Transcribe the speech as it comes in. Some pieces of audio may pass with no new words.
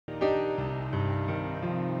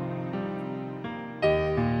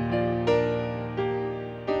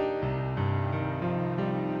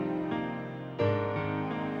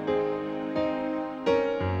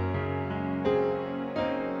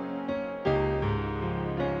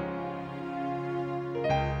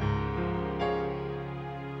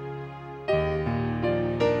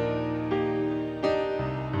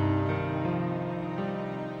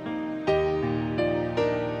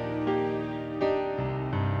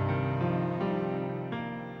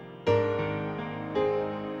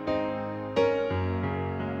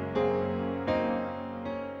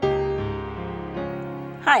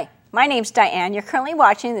Hi, my name's Diane. You're currently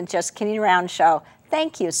watching the Just Kidding Around show.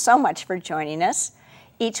 Thank you so much for joining us.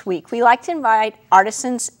 Each week, we like to invite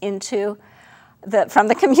artisans from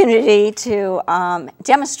the community to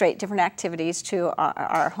demonstrate different activities to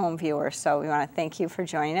our home viewers. So we want to thank you for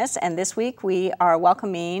joining us. And this week, we are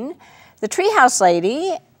welcoming the Treehouse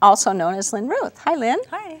Lady, also known as Lynn Ruth. Hi, Lynn.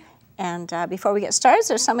 Hi. And before we get started, is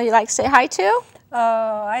there somebody you'd like to say hi to?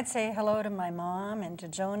 I'd say hello to my mom and to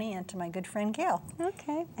Joni and to my good friend Gail.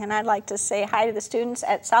 Okay. And I'd like to say hi to the students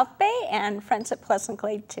at South Bay and friends at Pleasant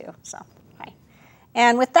Glade too. So, hi.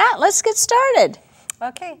 And with that, let's get started.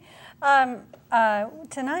 Okay.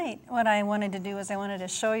 Tonight, what I wanted to do is I wanted to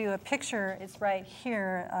show you a picture. It's right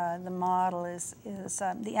here. The model is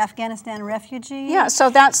the Afghanistan refugee. Yeah, so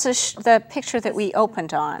that's the picture that we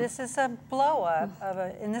opened on. This is a blow-up of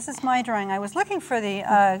and this is my drawing. I was looking for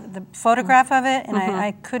the photograph of it, and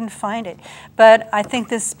I couldn't find it. But I think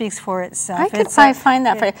this speaks for itself. I could probably find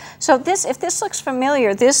that for you. So if this looks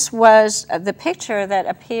familiar, this was the picture that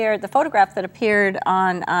appeared, the photograph that appeared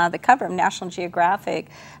on the cover of National Geographic.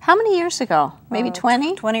 How many years ago? Maybe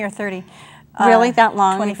 20? 20 or 30. Really, that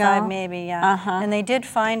long 25 ago? maybe, yeah. And they did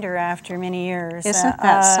find her after many years. Isn't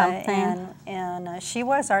that something? And she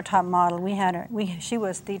was our top model. She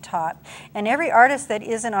was the top. And every artist that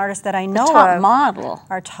is an artist that I know of. Top model?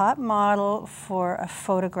 Our top model for a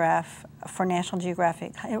photograph for National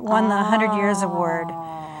Geographic. It won the 100 Years Award.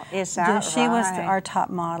 Is that She was our top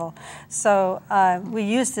model. So we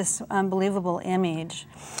used this unbelievable image.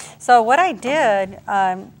 So what I did,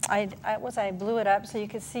 I blew it up so you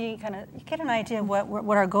could see, you get an idea of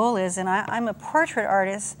what our goal is. And I'm a portrait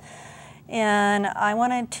artist, and I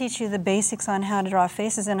want to teach you the basics on how to draw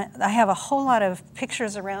faces. And I have a whole lot of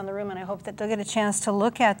pictures around the room, and I hope that they'll get a chance to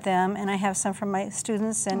look at them. And I have some from my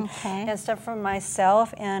students and stuff from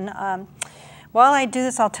myself. And while I do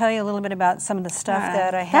this, I'll tell you a little bit about some of the stuff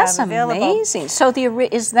that I have available. That's amazing. So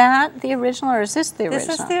is that the original, or is this the original?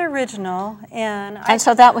 This is the original, and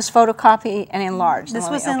so that was photocopied and enlarged. This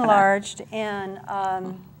was enlarged, and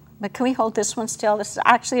but can we hold this one still? This is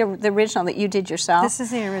actually the original that you did yourself. This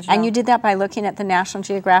is the original, and you did that by looking at the National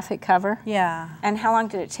Geographic cover. Yeah. And how long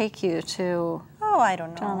did it take you to? Oh, I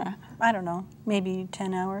don't know. I don't know. Maybe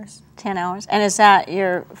 10 hours. 10 hours. And is that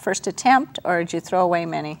your first attempt, or did you throw away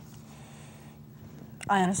many?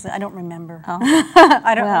 I don't remember. Oh.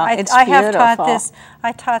 I don't. Well, I have taught this.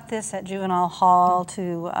 I taught this at Juvenile Hall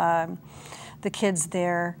to the kids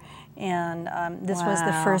there, and this was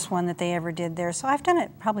the first one that they ever did there. So I've done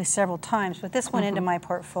it probably several times, but this went into my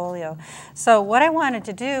portfolio. So what I wanted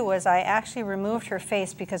to do was I actually removed her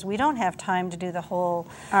face because we don't have time to do the whole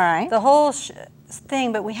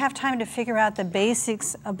thing, but we have time to figure out the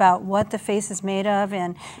basics about what the face is made of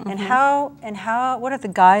and what are the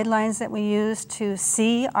guidelines that we use to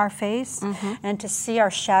see our face and to see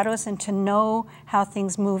our shadows and to know how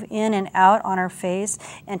things move in and out on our face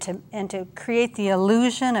and to create the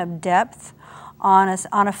illusion of depth on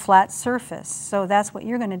a flat surface. So that's what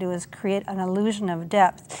you're going to do, is create an illusion of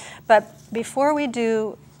depth. But before we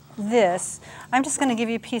do this, I'm just going to give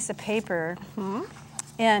you a piece of paper.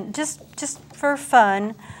 And just for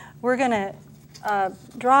fun, we're going to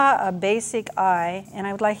draw a basic eye, and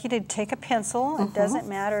I would like you to take a pencil. It doesn't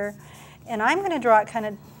matter. And I'm going to draw it kind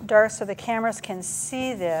of dark so the cameras can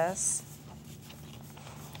see this.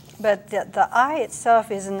 But the eye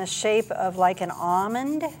itself is in the shape of like an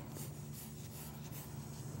almond,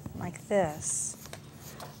 like this.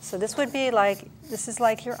 So this would be like, this is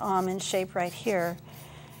like your almond shape right here.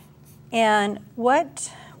 And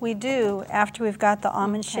what we do after we've got the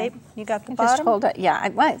almond shape, you got the bottom? Just hold it. Yeah,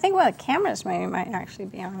 I think one of the cameras might actually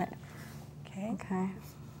be on it. Okay.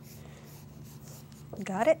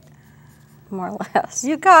 Got it? More or less.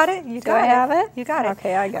 You got it. You got it. Do I have it? You got it.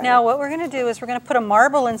 Okay, I got it. Now what we're going to do is we're going to put a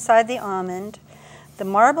marble inside the almond. The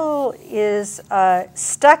marble is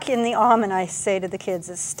stuck in the almond, I say to the kids.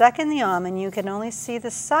 It's stuck in the almond. You can only see the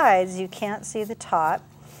sides. You can't see the top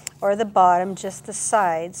or the bottom, just the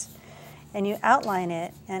sides. And you outline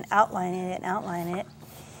it and outline it and outline it.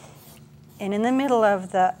 And in the middle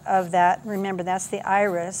of that, remember that's the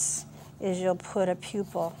iris, is you'll put a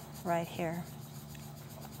pupil right here.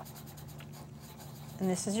 And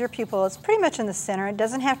this is your pupil. It's pretty much in the center. It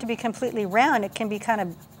doesn't have to be completely round. It can be kind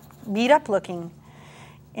of beat up looking.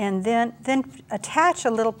 And then attach a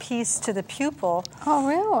little piece to the pupil. Oh,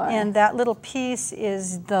 really? And that little piece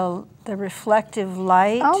is the reflective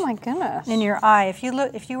light. Oh my goodness! In your eye, if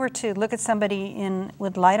you were to look at somebody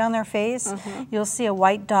with light on their face, you'll see a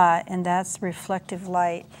white dot, and that's reflective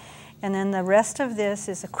light. And then the rest of this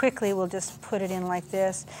is quickly, we'll just put it in like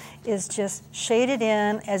this, is just shaded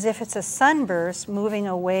in as if it's a sunburst moving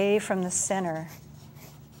away from the center.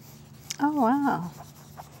 Oh, wow.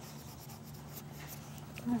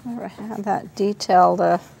 I've never had that detailed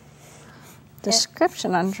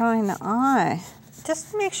description on drawing the eye.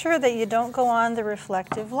 Just to make sure that you don't go on the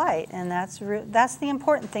reflective light, and that's the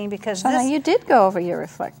important thing, because so now you did go over your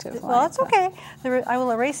reflective light. Well, it's okay. I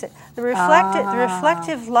will erase it. The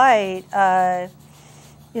reflective light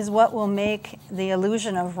is what will make the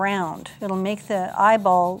illusion of round. It'll make the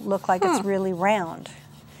eyeball look like it's really round.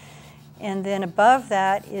 And then above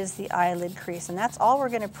that is the eyelid crease, and that's all we're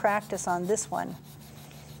going to practice on this one.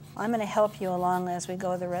 I'm going to help you along as we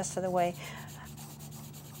go the rest of the way.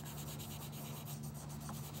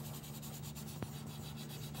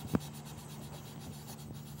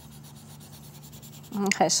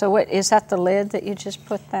 Okay, so what is that, the lid that you just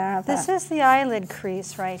put there? This is the eyelid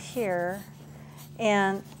crease right here,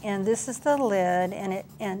 and this is the lid,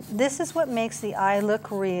 and this is what makes the eye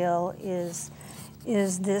look real. Is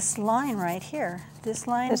this line right here? This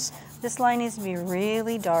line needs to be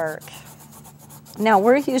really dark. Now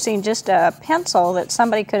we're using just a pencil that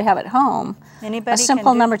somebody could have at home. Anybody a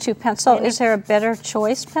simple can number 2 pencil. Is there a better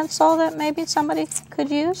choice pencil that maybe somebody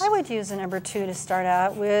could use? I would use a number 2 to start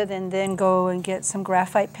out with, and then go and get some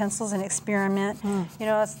graphite pencils and experiment. You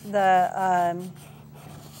know,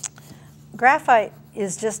 graphite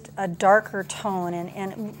is just a darker tone,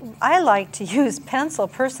 and I like to use pencil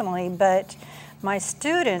personally, but my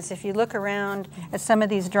students, if you look around at some of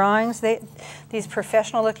these drawings, these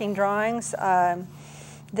professional-looking drawings,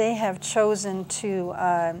 they have chosen to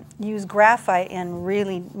use graphite and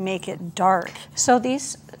really make it dark. So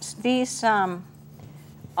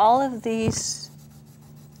all of these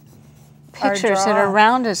pictures that are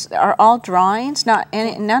around us are all drawings.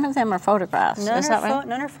 None of them are photographs. Is that right?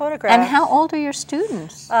 None are photographs. And how old are your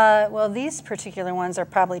students? Well, these particular ones are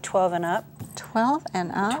probably 12 and up. 12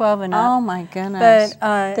 and up? 12 and up. Oh my goodness.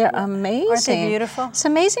 But they're amazing. Aren't they beautiful? It's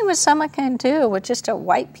amazing what someone can do with just a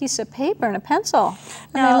white piece of paper and a pencil.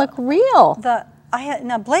 And they look real.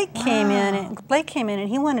 Blake came in. Blake came in and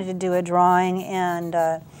he wanted to do a drawing,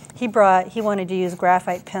 and he wanted to use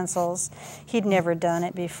graphite pencils. He'd never done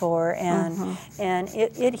it before, and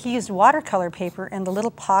he used watercolor paper, and the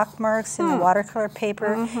little pock marks in the watercolor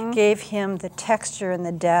paper gave him the texture and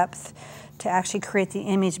the depth to actually create the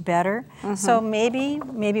image better. So maybe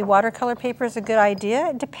watercolor paper is a good idea.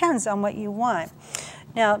 It depends on what you want.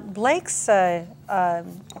 Now Blake's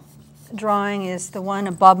drawing is the one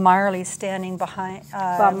of Bob Marley standing behind.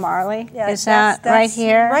 Bob Marley? Yeah, is that right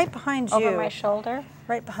here? Right behind you. Over my shoulder?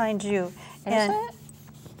 Right behind you. Is it?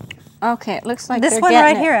 Okay, it looks like this one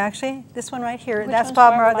right here, actually. This one right here. That's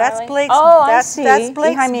Bob Marley. That's Blake's. Oh, I see. That's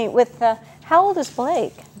Blake's. Behind me with the. How old is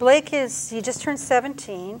Blake? Blake he just turned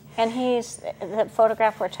 17. And the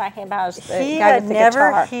photograph we're talking about is the guy with the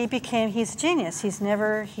guitar. He's a genius.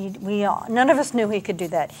 None of us knew he could do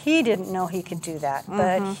that. He didn't know he could do that,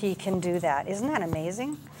 but he can do that. Isn't that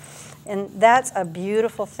amazing? And that's a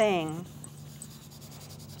beautiful thing.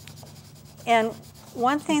 And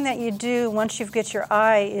one thing that you do once you get your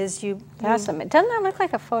eye is doesn't that look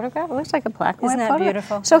like a photograph? It looks like a black and white photograph. Isn't that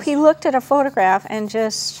beautiful? So he looked at a photograph and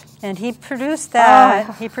just... And he produced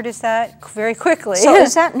that. He produced that very quickly. So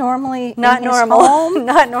is that normally not normal? Home?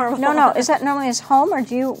 Not normal. No. Is that normally his home, or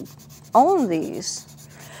do you own these?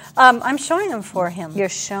 I'm showing them for him. You're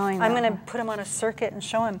showing them. I'm going to put him on a circuit and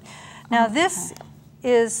show him. Now this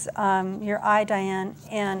is your eye, Diane,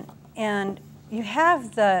 and you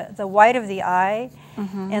have the white of the eye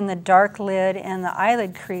and the dark lid and the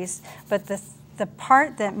eyelid crease, but the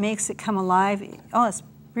part that makes it come alive, it's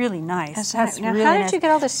really nice. Now, really how did you get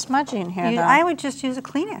all this smudging here, though? I would just use a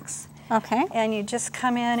Kleenex. Okay. And you just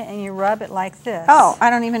come in and you rub it like this. Oh, I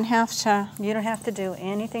don't even have to... You don't have to do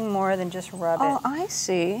anything more than just rub it. Oh, I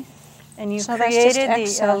see. And you created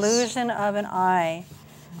the illusion of an eye.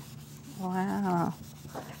 Wow.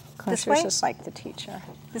 Of course, This way? you're just like the teacher.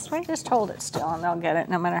 This way? Just hold it still and they'll get it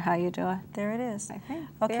no matter how you do it. There it is. I think.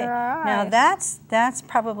 Okay. There are Now eyes. that's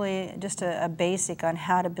probably just a basic on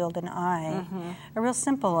how to build an eye. A real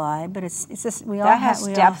simple eye, but it's just we all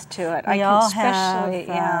have depth to it. We all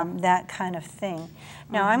have that kind of thing.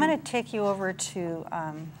 Now I'm going to take you over to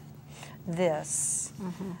this,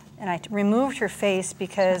 and I removed your face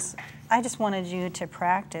because I just wanted you to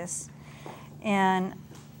practice, and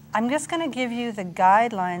I'm just going to give you the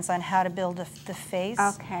guidelines on how to build the face.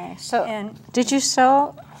 Okay. So, did you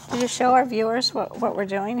show our viewers what we're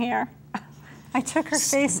doing here? I took her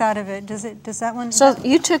face out of it. Does that one? So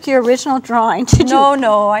you took your original drawing? Did you?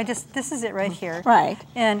 No. This is it right here. Right.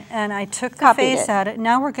 And I took the face out of it.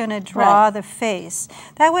 Now we're going to draw the face.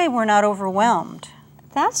 That way we're not overwhelmed.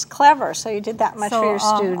 That's clever. So you did that much for your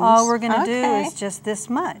students. All we're going to do is just this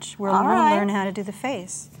much. We're going to learn how to do the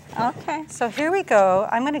face. Okay. So here we go.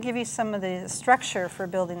 I'm going to give you some of the structure for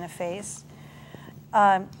building the face.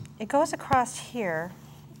 It goes across here.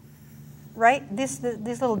 Right, these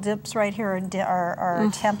little dips right here are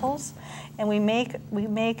temples, and we make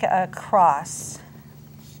a cross,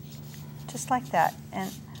 just like that, and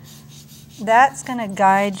that's going to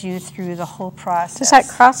guide you through the whole process. Does that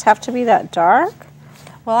cross have to be that dark?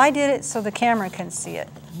 Well, I did it so the camera can see it.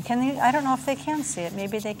 Can they? I don't know if they can see it.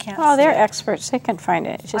 Maybe they can't. Oh, see they're it. experts. They can find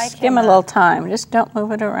it. Just give them a little time. Just don't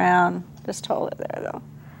move it around. Just hold it there, though.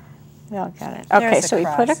 They'll get it. Okay, so we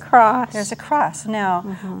put a cross. There's a cross. Now,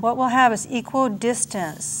 what we'll have is equal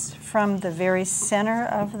distance from the very center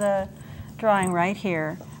of the drawing right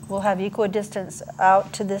here. We'll have equal distance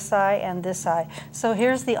out to this eye and this eye. So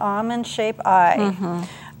here's the almond-shaped eye.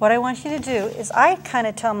 What I want you to do is I kind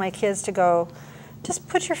of tell my kids to go, just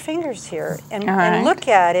put your fingers here and look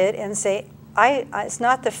at it and say, it's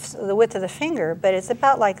not the width of the finger, but it's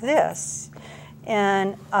about like this.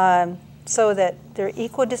 And so that they're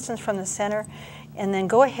equal distance from the center, and then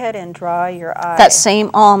go ahead and draw your eye. That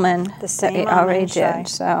same almond that we already did.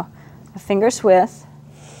 So a finger's width.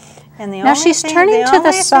 And now she's turning to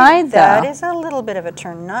the side, though. That is a little bit of a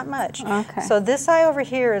turn, not much. Okay. So this eye over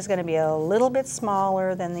here is going to be a little bit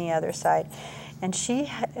smaller than the other side, and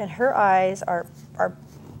her eyes are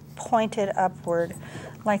pointed upward,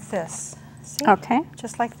 like this. See? Okay.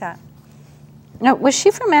 Just like that. Now, was she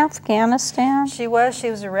from Afghanistan? She was. She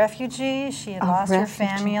was a refugee. She had lost her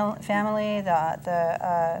family.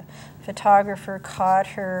 The photographer caught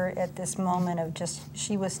her at this moment of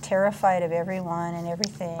she was terrified of everyone and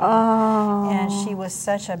everything. Oh. And she was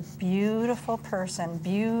such a beautiful person,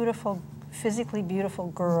 physically beautiful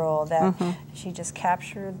girl that she just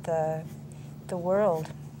captured the world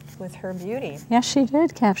with her beauty. Yeah, she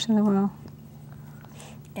did capture the world.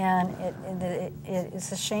 And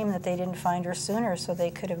it's a shame that they didn't find her sooner, so they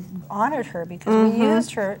could have honored her, because we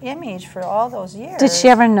used her image for all those years. Did she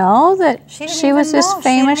ever know that she was this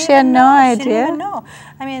famous? She had no idea. She didn't even know.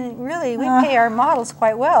 I mean, really, we pay our models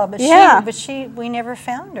quite well, but we never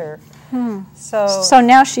found her. So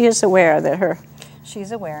now she is aware that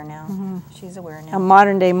she's aware now. She's aware now. A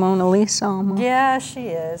modern day Mona Lisa almost. Yeah, she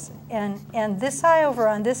is. And this eye over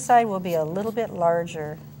on this side will be a little bit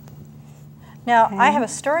larger. Now, I have a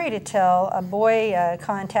story to tell. A boy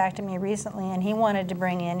contacted me recently, and he wanted to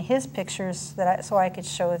bring in his pictures so I could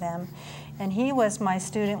show them. And he was my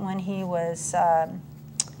student when he was 10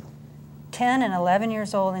 and 11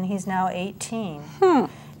 years old, and he's now 18.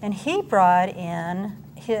 And he brought in,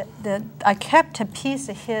 I kept a piece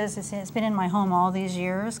of his. It's been in my home all these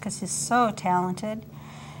years because he's so talented.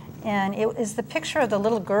 And it is the picture of the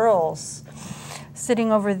little girls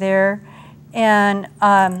sitting over there. And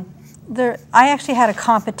I actually had a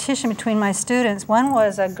competition between my students. One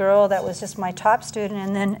was a girl that was just my top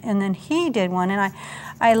student, and then he did one. And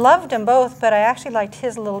I loved them both, but I actually liked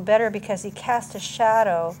his a little better because he cast a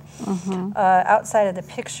shadow outside of the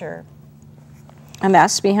picture. And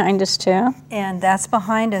that's behind us too? And that's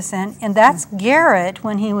behind us. And that's Garrett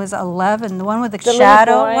when he was 11, the one with the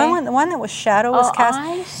shadow. The one that was shadow was cast.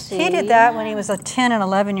 I see. He did that when he was 10 and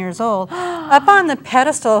 11 years old. Up on the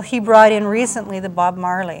pedestal, he brought in recently the Bob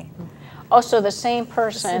Marley. Oh, so the same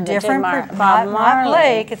person. It's a different Bob Marley. Not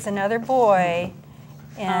Blake, it's another boy.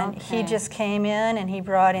 And he just came in and he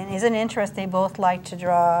brought in, isn't it interesting, they both like to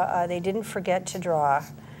draw. They didn't forget to draw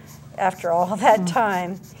after all that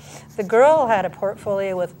time. The girl had a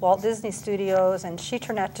portfolio with Walt Disney Studios, and she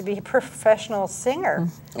turned out to be a professional singer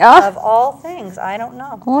of all things. I don't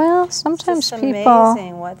know. Well, sometimes people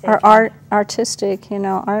are artistic,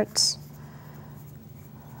 arts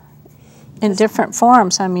in different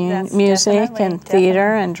forms. I mean, music and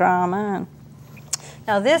theater and drama.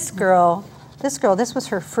 Now this girl, this was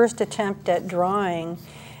her first attempt at drawing.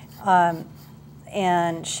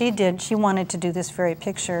 And she wanted to do this very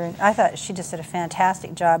picture. And I thought she just did a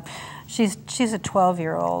fantastic job. She's a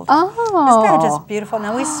 12-year-old. Oh. Isn't that just beautiful?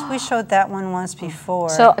 Now, we showed that one once before.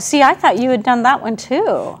 So, see, I thought you had done that one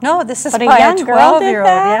too. No, this is by a 12-year-old.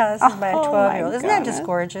 Yeah, this is by a 12-year-old. Isn't that just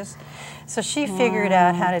gorgeous? So she figured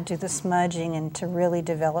out how to do the smudging and to really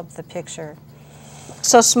develop the picture.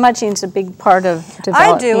 So smudging's a big part of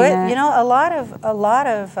developing I do it. You know, a lot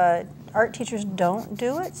of art teachers don't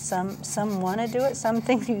do it. Some want to do it. Some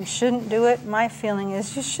think you shouldn't do it. My feeling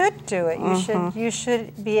is you should do it. You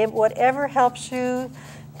should be able, whatever helps you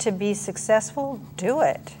to be successful, do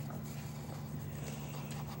it.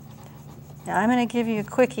 Now I'm going to give you a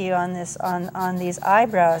quickie on this on these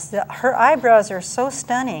eyebrows. Her eyebrows are so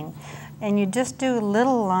stunning. And you just do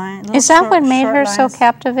little lines. Is that what made her so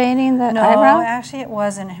captivating, the eyebrow? No, actually it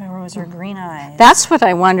wasn't. Her was her green eyes. That's what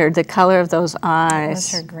I wondered, the color of those eyes. It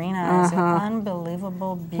was her green eyes. An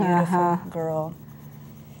unbelievable, beautiful girl.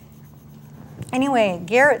 Anyway,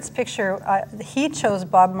 Garrett's picture, he chose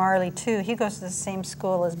Bob Marley too. He goes to the same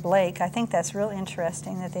school as Blake. I think that's real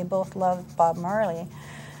interesting that they both love Bob Marley.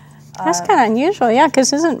 That's kind of unusual, yeah,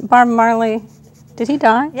 because isn't Bob Marley, did he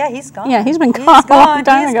die? Yeah, he's gone. Yeah, he's been gone a long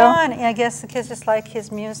time ago. He's gone. I guess the kids just like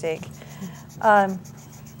his music.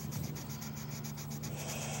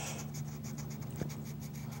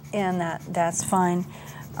 And that's fine.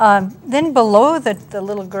 Then below the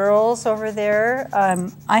little girls over there,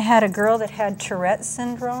 I had a girl that had Tourette's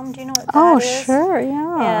syndrome. Do you know what that is? Oh, sure,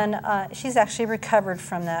 yeah. And she's actually recovered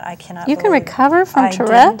from that. I cannot You believe can recover from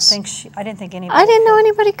Tourette's? I didn't think anybody I didn't know could.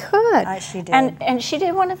 anybody could. She did. And she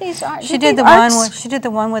did one of these arts? She did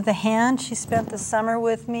the one with the hand. She spent the summer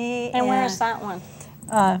with me. And where is that one?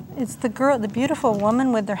 It's the girl, the beautiful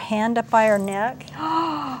woman with her hand up by her neck.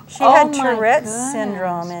 She had Tourette's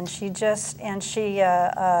syndrome, and it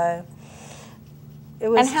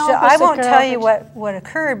was. And how old was I the won't girl tell you what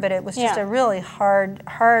occurred, but it was just Yeah. a really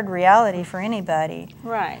hard reality for anybody.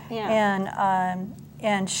 Right, yeah.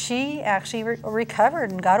 And she actually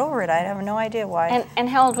recovered and got over it. I have no idea why. And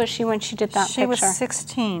how old was she when she did that She picture? was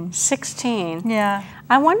 16. 16. Yeah.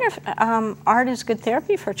 I wonder if art is good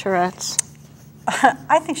therapy for Tourette's.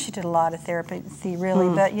 I think she did a lot of therapy, really,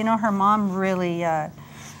 but you know, her mom really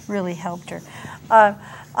helped her.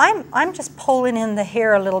 I'm just pulling in the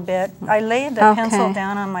hair a little bit. I lay the pencil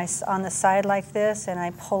down on the side like this, and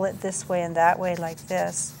I pull it this way and that way like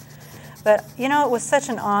this. But you know, it was such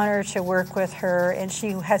an honor to work with her, and she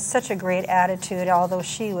had such a great attitude, although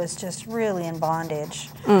she was just really in bondage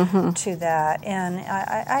to that. And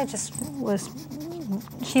I just was.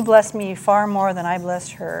 She blessed me far more than I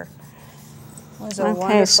blessed her.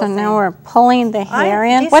 Okay, so now we're pulling the hair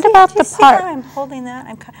in. What about the part? I'm holding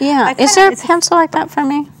that. Yeah, is there a pencil like that for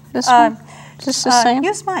me? This one? Just the same?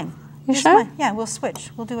 Use mine. You sure? Mine. Yeah, we'll switch.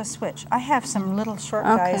 We'll do a switch. I have some little short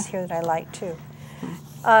guys here that I like too.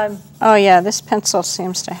 Oh yeah, this pencil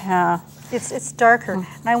seems to have. It's darker,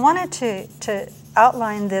 and I wanted to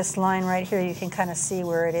outline this line right here. You can kind of see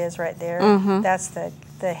where it is right there. That's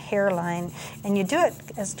the hairline, and you do it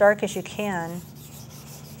as dark as you can.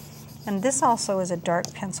 And this also is a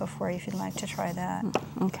dark pencil for you if you'd like to try that.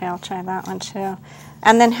 Okay, I'll try that one too.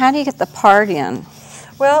 And then how do you get the part in?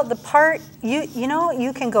 Well, the part, you know,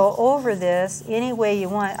 you can go over this any way you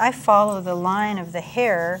want. I follow the line of the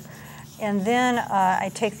hair, and then I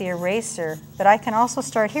take the eraser. But I can also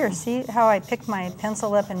start here. See how I pick my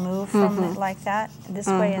pencil up and move from it like that, this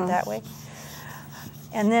way and that way?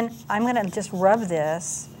 And then I'm going to just rub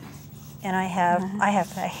this. And I have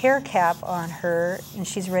a hair cap on her, and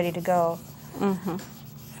she's ready to go.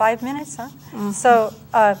 5 minutes, huh? So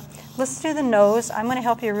let's do the nose. I'm going to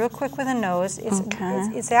help you real quick with the nose.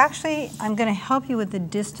 It's actually, I'm going to help you with the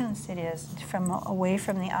distance it is away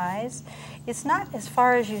from the eyes. It's not as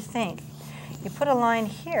far as you think. You put a line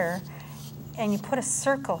here, and you put a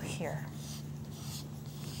circle here,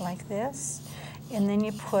 like this. And then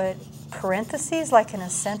you put parentheses, like in a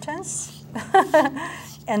sentence.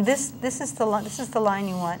 And this is the line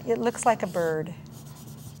you want. It looks like a bird.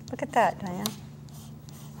 Look at that, Diane.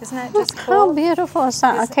 Isn't that just cool? How beautiful is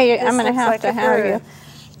that? Okay, I'm going to have like to have you.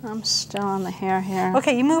 I'm still on the hair here.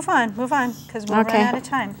 Okay, you move on, because we're running out of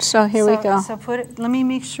time. So here we go. So put it. Let me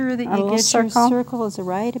make sure that you get your circle is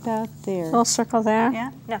right about there. Little circle there.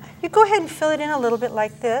 Yeah. Now you go ahead and fill it in a little bit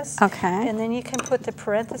like this. Okay. And then you can put the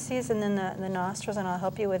parentheses and then the nostrils, and I'll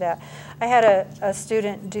help you with that. I had a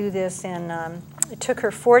student do this, and it took her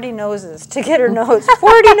 40 noses to get her nose.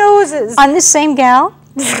 40 noses. On the same gal?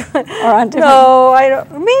 Or on different? No, I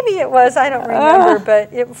don't. Maybe it was. I don't remember.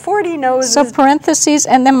 But 40 noses. So parentheses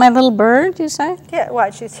and then my little bird, you say? Yeah.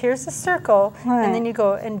 Watch. Here's the circle, and then you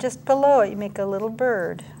go, and just below it, you make a little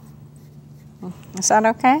bird. Is that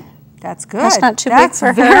okay? That's good. That's not too big for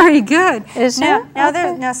her. That's very good. Is it?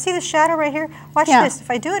 Now see the shadow right here? Watch this.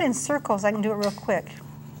 If I do it in circles, I can do it real quick.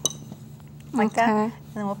 Like that. And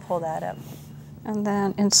then we'll pull that up. And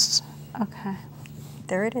then it's, okay.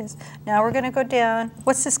 There it is. Now we're going to go down.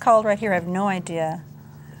 What's this called right here? I have no idea.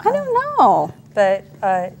 I don't know. But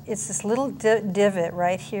it's this little divot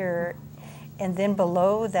right here, and then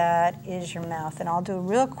below that is your mouth. And I'll do a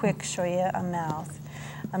real quick show you a mouth.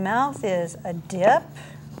 A mouth is a dip,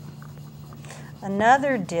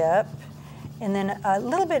 another dip, and then a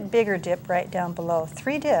little bit bigger dip right down below.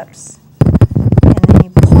 3 dips. And then you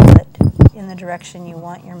pull it in the direction you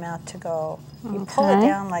want your mouth to go. You pull it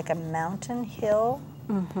down like a mountain hill,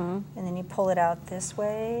 and then you pull it out this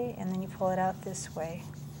way, and then you pull it out this way.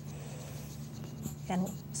 And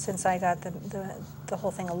since I got the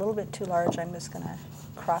whole thing a little bit too large, I'm just going to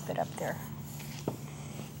crop it up there.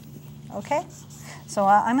 Okay? So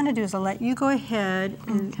what I'm going to do is I'll let you go ahead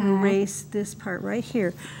and erase this part right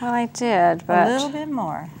here. Well, I did, but... A little bit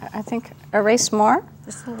more. I think erase more?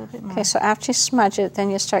 Just a little bit more. Okay, so after you smudge it, then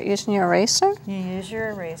you start using your eraser? You use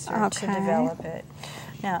your eraser to develop it.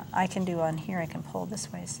 Now, I can do on here, I can pull this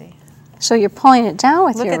way, see? So you're pulling it down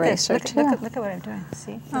with your eraser, too. Look at what I'm doing,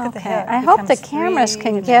 see? Look at the head. I hope the cameras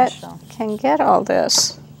can get all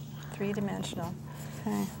this. Three-dimensional.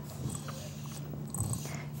 Okay.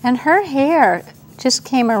 And her hair just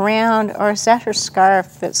came around, or is that her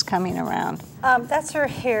scarf that's coming around? That's her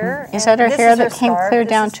hair. Is that her hair that came clear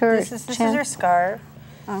down to her chin? This is her scarf.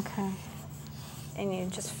 Okay. And you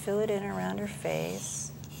just fill it in around her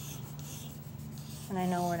face. And I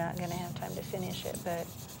know we're not going to have time to finish it, but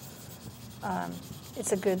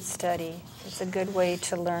it's a good study. It's a good way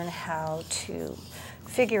to learn how to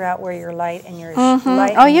figure out where your light and your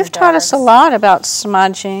light. Oh, you've taught us a lot about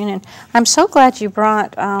smudging, and I'm so glad you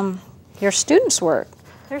brought your students' work.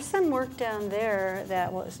 There's some work down there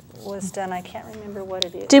that was done. I can't remember what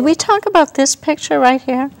it is. Did we talk about this picture right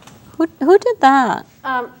here? Who did that?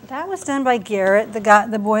 That was done by Garrett,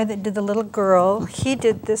 the boy that did the little girl. He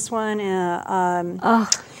did this one. Isn't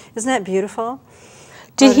that beautiful?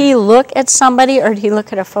 Did he look at somebody, or did he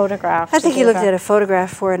look at a photograph? I think he looked at a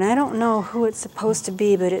photograph for it, and I don't know who it's supposed to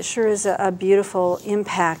be, but it sure is a beautiful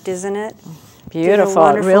impact, isn't it?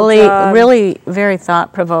 Beautiful. Really very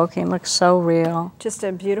thought-provoking. Looks so real. Just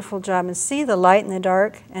a beautiful job. And see the light in the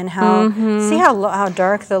dark, and how see how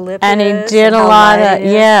dark the lip is. And he did a lot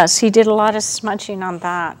of he did a lot of smudging on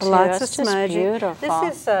that too. Lots That's of just smudging. beautiful.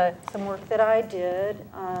 This is some work that I did.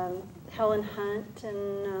 Helen Hunt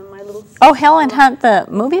and my little sister. Oh, Helen Hunt, the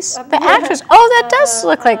movies, the actress. Oh, that does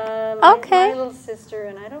look like okay. My little sister,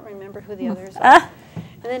 and I don't remember who the others are.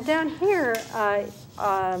 And then down here,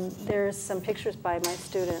 there's some pictures by my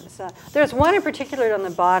students. There's one in particular on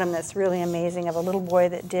the bottom that's really amazing, of a little boy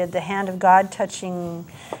that did the hand of God touching,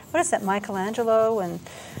 what is that, Michelangelo,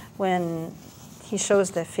 when he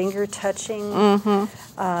shows the finger touching.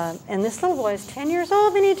 And this little boy is 10 years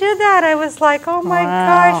old and he did that. I was like, oh my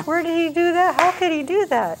gosh, where did he do that? How could he do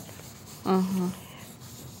that?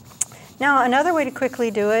 Now, another way to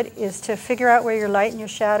quickly do it is to figure out where your light and your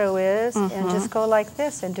shadow is, and just go like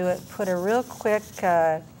this and do it. Put a real quick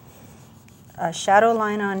shadow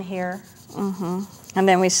line on here. And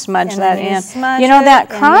then we smudge that in. You know, that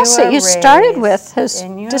cross that you started with has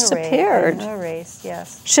disappeared. And you erase,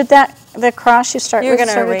 yes. Should the cross you start with? You're going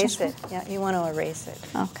to erase it. Yeah, you want to erase it.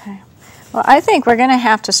 Okay. Well, I think we're going to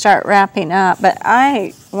have to start wrapping up, but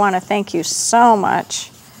I want to thank you so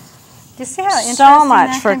much. You see how interesting so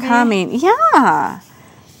much that for can be? coming. Yeah.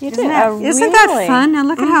 Isn't that fun? Now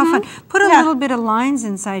look at how fun. Put a little bit of lines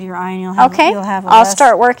inside your eye and you'll have, you'll have I'll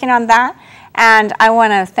start working on that. And I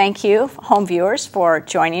want to thank you, home viewers, for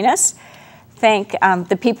joining us. Thank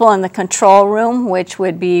the people in the control room, which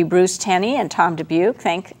would be Bruce Tenney and Tom Dubuque.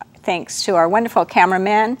 Thanks to our wonderful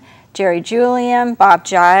cameramen, Jerry Julian, Bob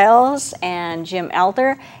Giles, and Jim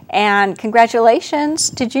Elder. And congratulations,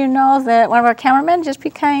 did you know that one of our cameramen just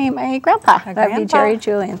became a grandpa? That would be Jerry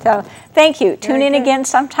Julian. So thank you. Tune in again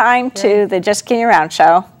sometime to the Just Kidding Around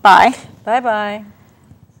show. Bye. Bye-bye.